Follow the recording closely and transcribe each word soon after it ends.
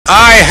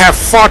have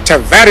fought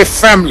very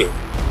firmly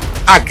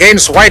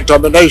against white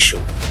domination.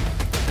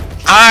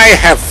 I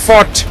have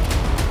fought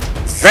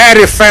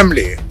very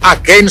firmly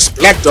against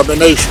black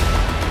domination.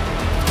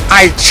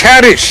 I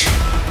cherish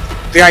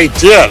the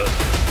ideal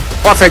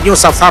of a new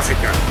South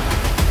Africa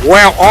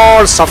where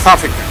all South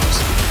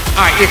Africans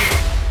are equal.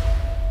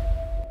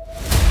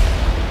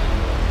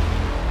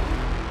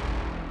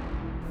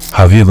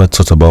 Have you ever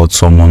thought about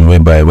someone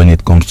whereby when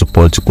it comes to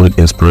political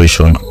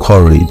inspiration,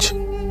 courage,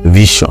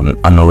 vision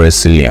and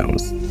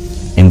resilience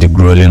in the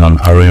grueling and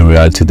harrowing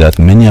reality that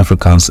many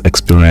Africans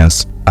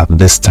experience at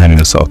this time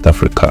in South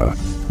Africa?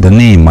 The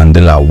name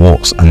Mandela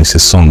was and is a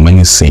song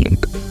many sing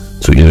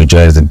to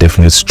eulogize the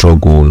definite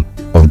struggle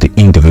of the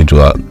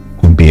individual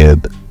who bears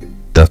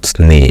that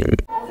name.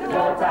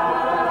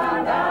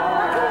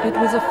 It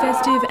was a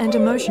festive and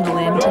emotional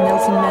end to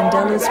Nelson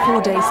Mandela's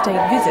 4-day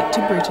state visit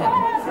to Britain.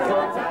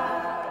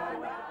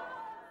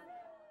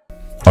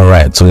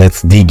 Alright, so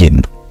let's dig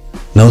in.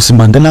 Nelson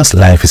Mandela's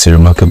life is a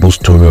remarkable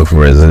story of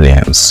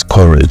resilience,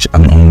 courage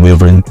and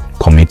unwavering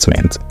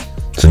commitment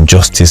to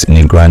justice in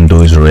a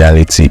grandiose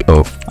reality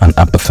of an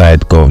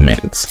apartheid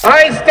government.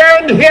 I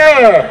stand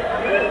here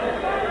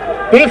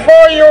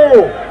before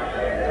you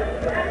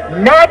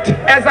not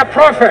as a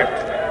prophet,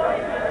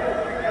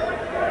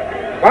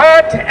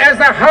 but as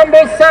a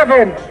humble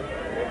servant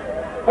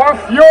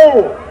of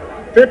you,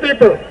 the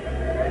people.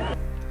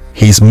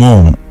 His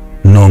mom,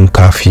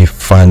 Nonkafi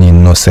Fani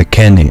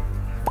Nosekeni,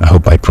 I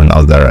hope I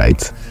pronounced that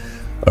right.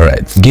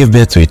 Alright, gave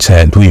birth to a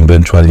child who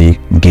eventually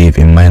gave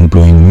a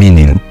mind-blowing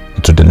meaning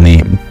to the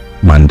name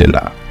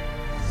Mandela.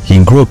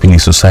 He grew up in a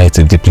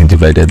society deeply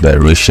divided by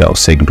racial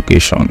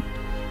segregation,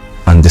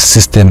 and the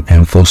system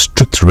enforced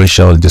strict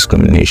racial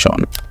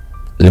discrimination,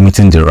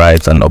 limiting the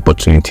rights and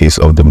opportunities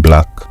of the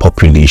black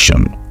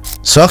population.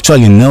 So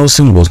actually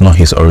Nelson was not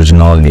his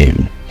original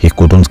name. He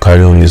couldn't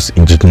carry on his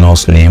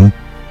indigenous name,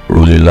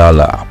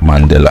 Rulilala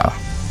Mandela.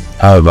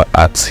 However,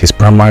 at his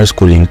primary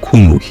school in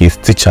Kunu, his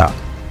teacher,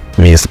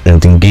 Miss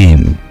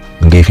Ndingane,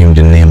 gave him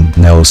the name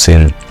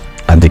Nelson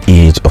at the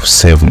age of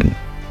 7.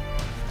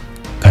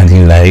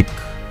 Kindly like,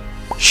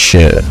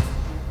 share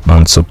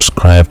and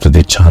subscribe to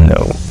the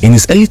channel. In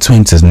his early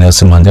 20s,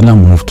 Nelson Mandela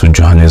moved to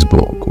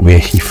Johannesburg, where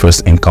he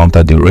first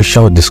encountered the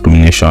racial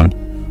discrimination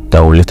that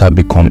would later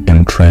become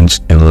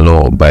entrenched in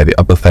law by the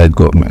apartheid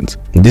government.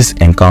 This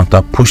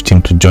encounter pushed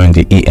him to join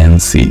the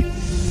ANC,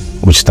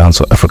 which stands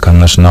for African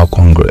National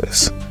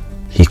Congress.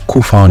 He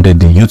co-founded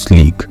the Youth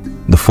League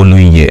the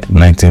following year,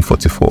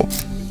 1944.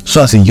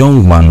 So as a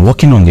young man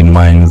working on the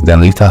mines, then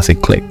later as a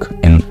clerk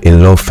in a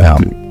law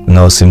firm,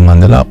 Nelson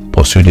Mandela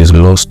pursued his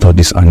law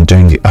studies and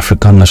joined the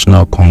African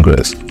National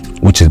Congress,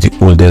 which is the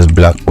oldest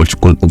black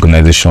political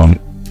organization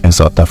in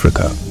South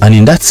Africa. And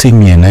in that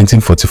same year,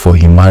 1944,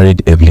 he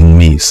married Evelyn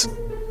Mays,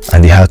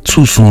 and they had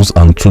 2 sons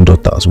and 2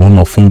 daughters, one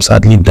of whom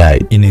sadly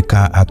died in a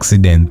car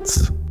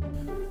accident.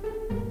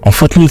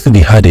 Unfortunately,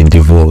 they had a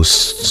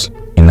divorce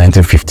in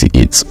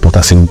 1958, but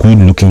as a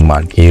good-looking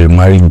man, he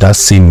remarried that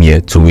same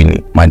year to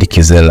Winnie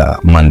Madikizela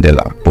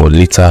Mandela, but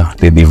later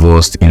they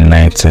divorced in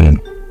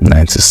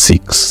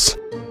 1996.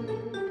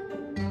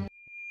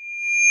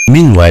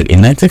 Meanwhile,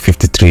 in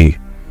 1953,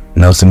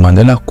 Nelson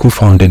Mandela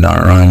co-founded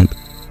and ran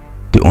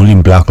the only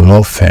black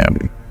law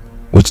firm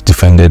which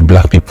defended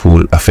black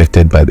people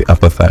affected by the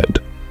apartheid,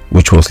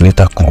 which was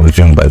later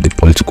consumed by the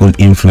political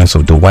influence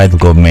of the white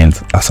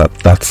government as at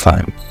that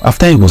time.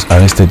 After he was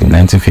arrested in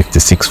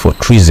 1956 for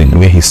treason,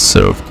 where he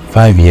served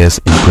 5 years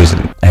in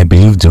prison, I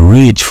believe the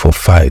rage for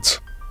fight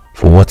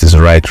for what is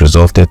right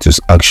resulted to his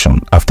action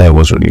after he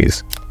was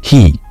released.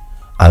 He,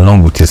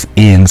 along with his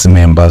ANC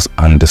members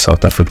and the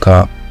South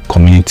Africa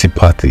Community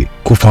Party,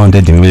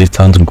 co-founded the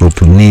militant group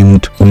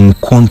named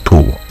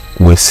Umkhonto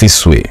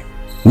Wesizwe,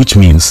 which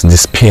means the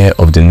spear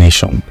of the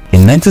nation.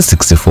 In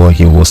 1964,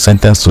 he was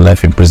sentenced to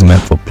life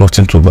imprisonment for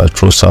plotting to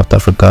overthrow South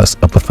Africa's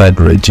apartheid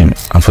regime,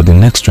 and for the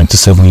next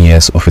 27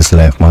 years of his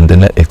life,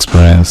 Mandela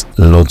experienced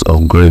lots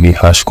of gravely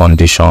harsh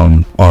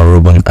conditions on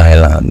Robben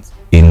Island,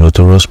 a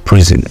notorious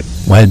prison,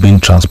 while being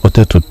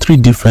transported to 3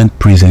 different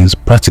prisons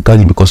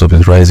practically because of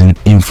his rising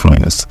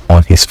influence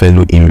on his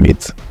fellow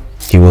inmates.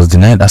 He was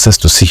denied access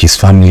to see his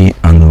family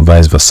and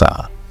vice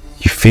versa.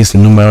 He faced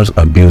numerous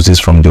abuses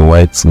from the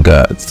white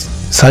guards.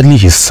 Sadly,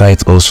 his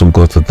sight also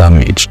got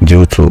damaged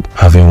due to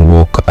having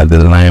worked at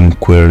the lime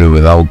quarry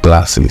without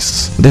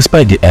glasses.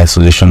 Despite the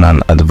isolation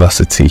and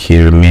adversity,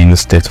 he remained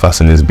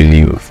steadfast in his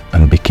belief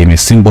and became a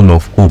symbol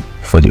of hope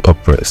for the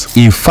oppressed.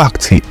 In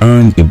fact, he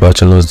earned a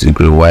bachelor's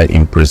degree while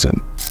in prison.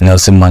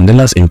 Nelson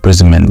Mandela's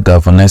imprisonment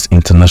galvanized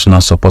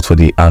international support for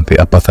the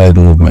anti-apartheid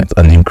movement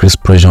and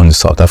increased pressure on the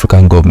South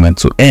African government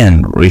to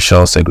end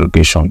racial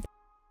segregation.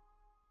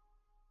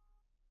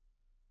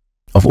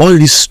 Of all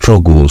these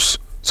struggles,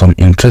 some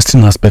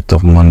interesting aspect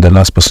of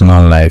Mandela's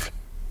personal life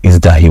is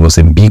that he was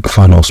a big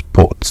fan of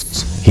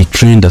sports. He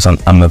trained as an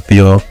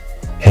amateur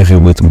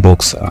heavyweight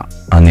boxer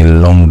and a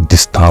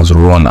long-distance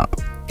runner.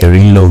 He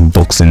really loved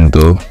boxing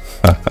though.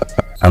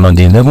 And on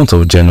the 11th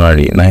of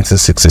January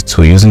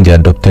 1962, using the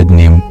adopted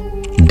name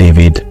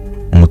David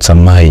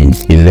Mutsamai,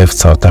 he left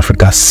South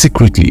Africa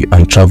secretly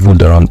and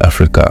traveled around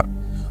Africa,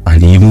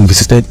 and he even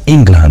visited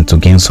England to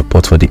gain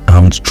support for the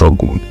armed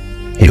struggle.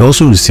 He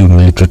also received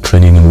military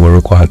training in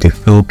Warikwa,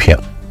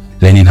 Ethiopia,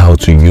 learning how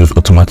to use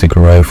automatic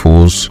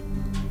rifles,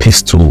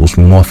 pistols,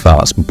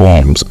 mortars,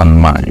 bombs, and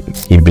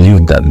mines. He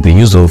believed that the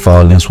use of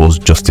violence was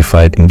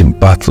justified in the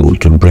battle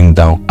to bring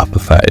down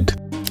apartheid.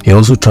 He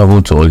also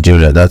traveled to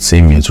Algeria that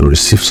same year to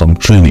receive some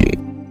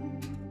training.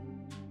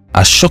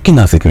 As shocking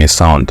as it may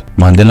sound,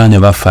 Mandela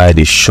never fired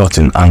a shot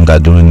in anger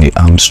during the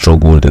armed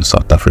struggle in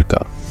South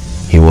Africa.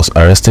 He was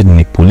arrested in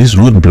a police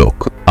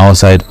roadblock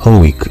outside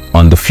Howick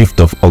on the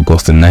 5th of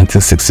August in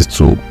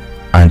 1962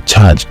 and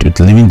charged with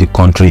leaving the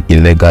country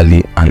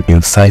illegally and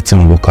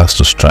inciting workers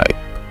to strike.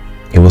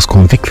 He was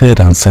convicted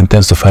and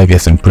sentenced to 5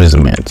 years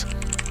imprisonment,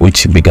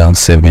 which he began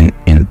serving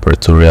in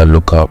Pretoria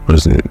local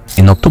prison.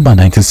 In October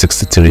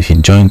 1963, he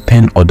joined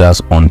 10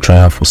 others on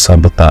trial for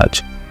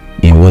sabotage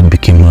in what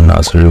became known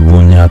as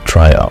Rivonia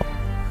trial.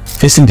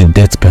 Facing the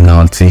death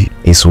penalty,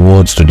 his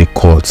words to the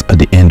court at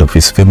the end of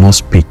his famous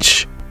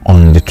speech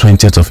on the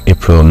 20th of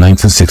April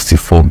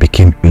 1964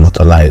 became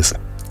immortalized.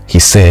 He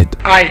said,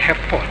 "I have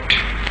fought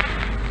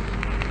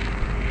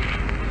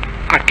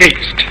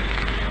against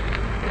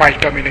white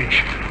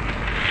domination,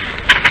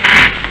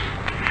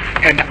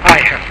 and I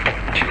have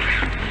fought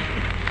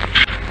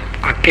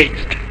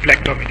against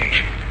black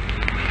domination.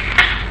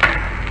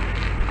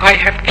 I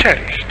have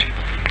cherished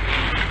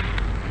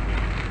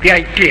the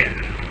idea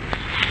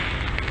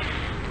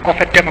of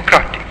a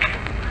democratic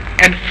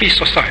and free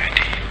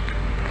society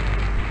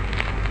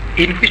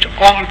in which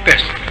all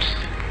persons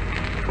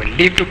will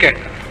live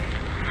together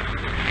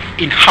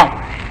in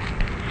harmony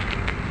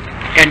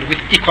and with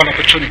equal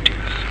opportunities.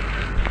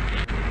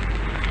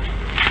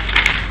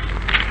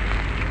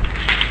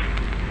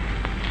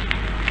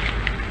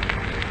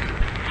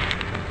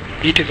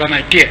 It is an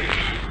idea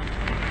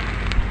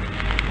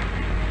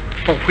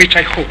for which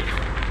I hope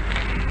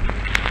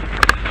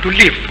to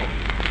live for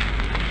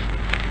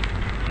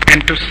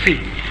and to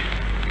see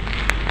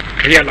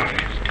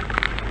realized.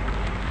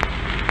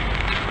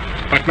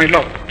 But my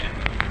Lord,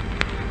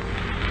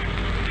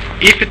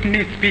 if it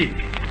needs be,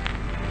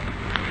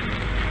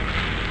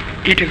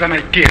 it is an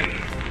idea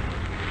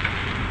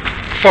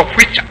for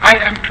which I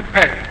am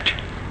prepared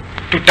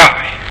to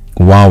die."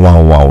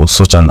 Wow,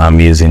 such an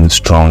amazing,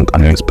 strong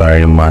and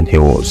inspiring man he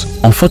was.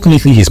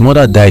 Unfortunately, his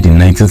mother died in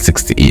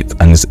 1968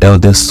 and his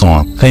eldest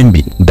son,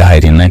 Thembi,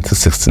 died in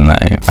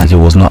 1969, and he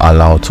was not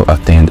allowed to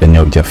attend any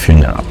of their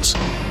funerals.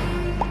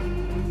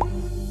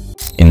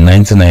 In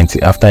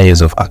 1990, after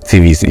years of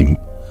activism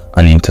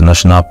and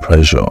international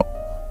pressure,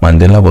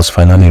 Mandela was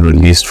finally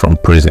released from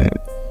prison.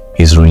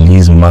 His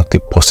release marked a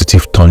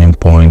positive turning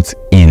point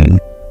in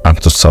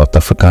and to South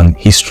African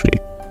history,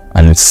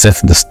 and it set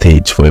the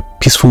stage for a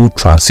peaceful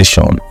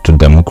transition to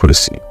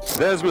democracy.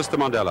 There's Mr.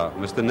 Mandela,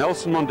 Mr.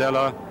 Nelson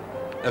Mandela,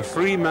 a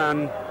free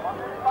man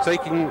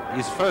taking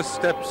his first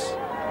steps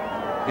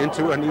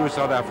into a new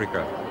South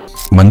Africa.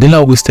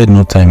 Mandela wasted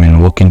no time in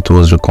working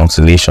towards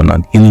reconciliation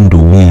and healing the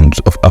wounds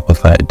of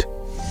apartheid.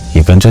 He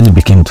eventually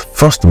became the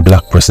first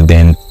black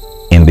president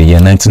in the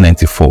year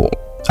 1994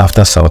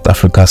 after South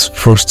Africa's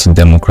first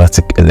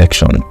democratic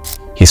election.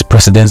 His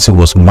presidency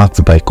was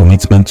marked by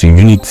commitment to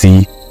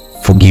unity,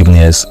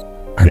 forgiveness,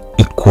 and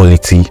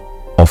equality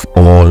of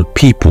all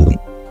people.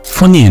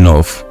 Funny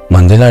enough,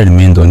 Mandela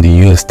remained on the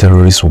US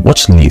terrorist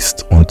watch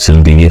list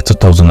until the year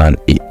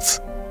 2008.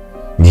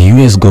 The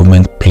US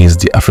government placed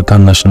the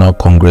African National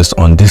Congress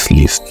on this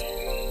list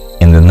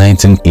in the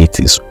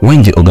 1980s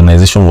when the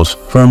organization was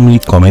firmly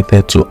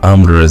committed to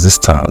armed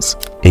resistance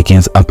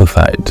against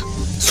apartheid.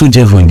 So in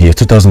the year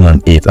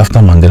 2008, after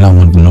Mandela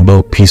won the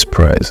Nobel Peace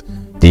Prize,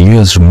 the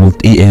US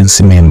removed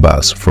ANC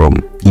members from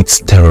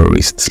its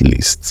terrorist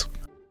list.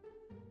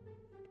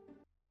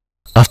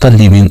 After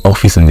leaving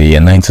office in the year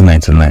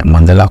 1999,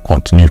 Mandela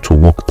continued to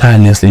work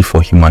tirelessly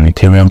for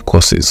humanitarian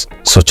causes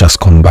such as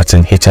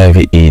combating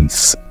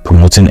HIV/AIDS,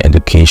 promoting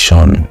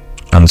education,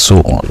 and so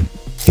on.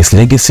 His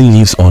legacy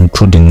lives on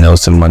through the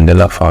Nelson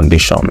Mandela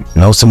Foundation.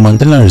 Nelson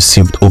Mandela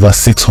received over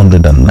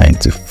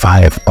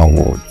 695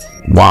 awards.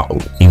 Wow,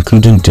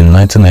 including the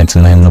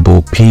 1999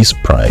 Nobel Peace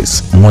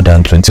Prize. More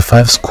than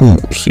 25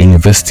 schools,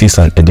 universities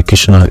and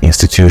educational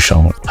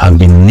institutions have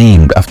been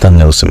named after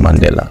Nelson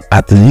Mandela.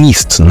 At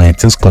least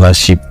 19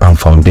 scholarships and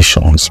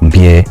foundations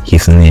bear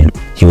his name.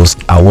 He was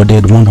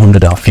awarded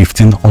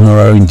 115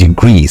 honorary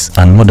degrees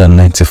and more than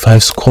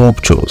 95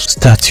 sculptures,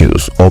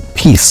 statues or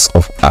pieces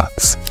of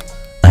art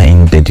are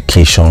in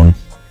dedication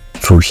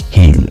to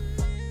him.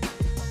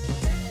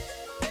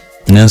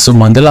 Nelson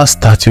Mandela's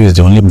statue is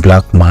the only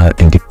black man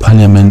in the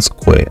Parliament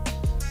Square,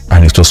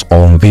 and it was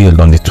unveiled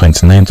on the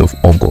 29th of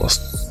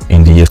August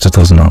in the year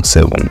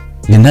 2007.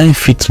 The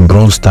 9-feet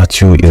bronze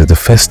statue is the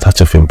first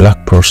statue of a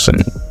black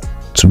person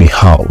to be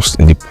housed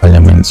in the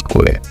Parliament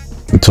Square.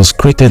 It was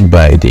created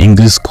by the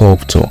English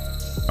sculptor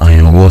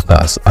Ian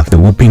Waters at the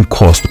whopping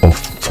cost of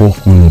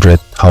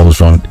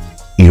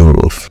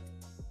 €400,000.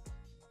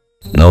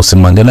 Nelson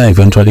Mandela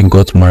eventually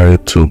got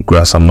married to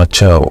Graça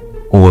Machel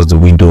who was the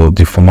widow of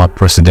the former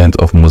president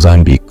of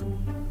Mozambique,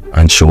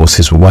 and she was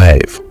his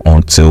wife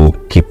until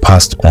he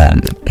passed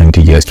on in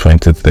the year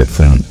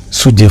 2013.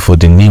 So therefore,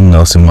 the name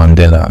Nelson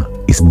Mandela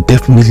is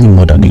definitely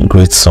more than a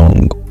great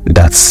song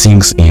that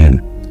sinks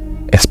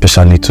in,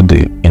 especially to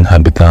the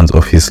inhabitants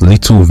of his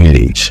little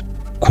village,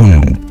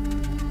 Kunu,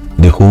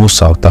 the whole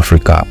South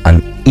Africa,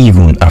 and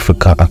even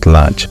Africa at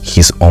large.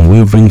 His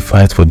unwavering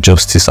fight for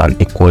justice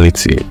and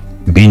equality,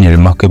 being a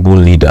remarkable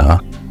leader,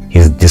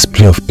 his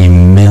display of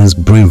immense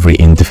bravery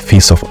in the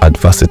face of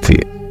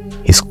adversity,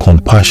 his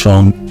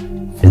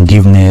compassion,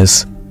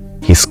 forgiveness,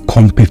 his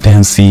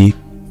competency,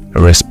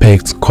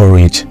 respect,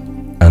 courage,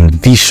 and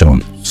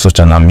vision. Such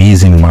an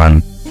amazing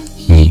man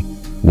he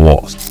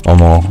was.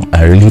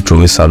 I really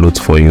throw a salute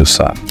for you,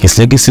 sir. His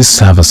legacy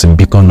serves as a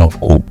beacon of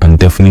hope and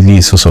definitely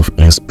a source of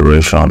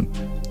inspiration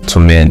to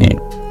many.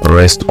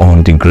 Rest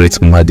on the great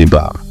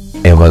Madiba,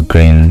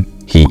 evergreen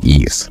he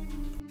is.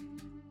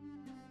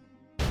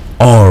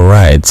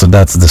 Alright, so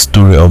that's the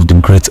story of the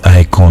great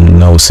icon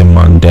Nelson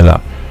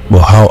Mandela.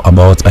 But how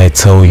about I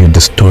tell you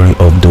the story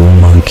of the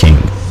woman king,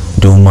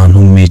 the woman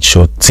who made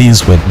sure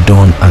things were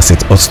done as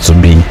it ought to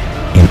be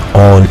in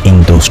all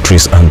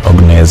industries and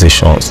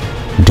organizations,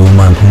 the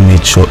woman who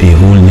made sure a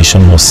whole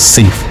nation was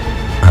safe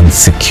and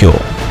secure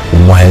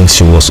while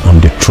she was on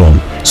the throne.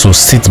 So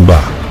sit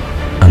back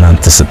and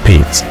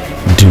anticipate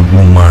the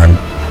woman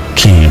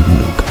king.